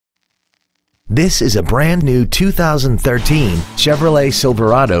This is a brand new 2013 Chevrolet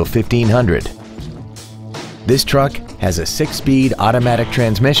Silverado 1500. This truck has a 6-speed automatic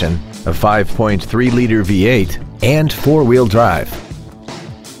transmission, a 5.3-liter V8, and 4-wheel drive.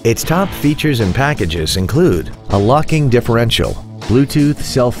 Its top features and packages include a locking differential, Bluetooth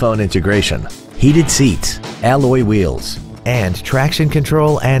cell phone integration, heated seats, alloy wheels, and traction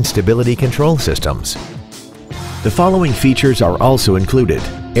control and stability control systems. The following features are also included: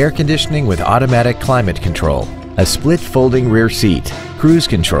 air conditioning with automatic climate control, a split folding rear seat, cruise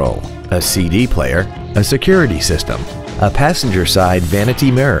control, a CD player, a security system, a passenger side vanity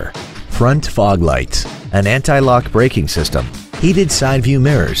mirror, front fog lights, an anti-lock braking system, heated side view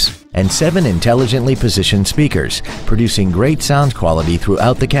mirrors, and 7 intelligently positioned speakers, producing great sound quality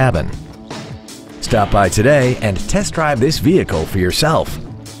throughout the cabin. Stop by today and test drive this vehicle for yourself.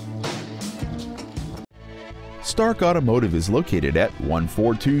 Stark Automotive is located at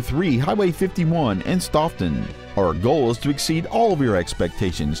 1423 Highway 51 in Stoughton. Our goal is to exceed all of your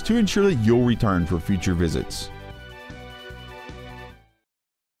expectations to ensure that you'll return for future visits.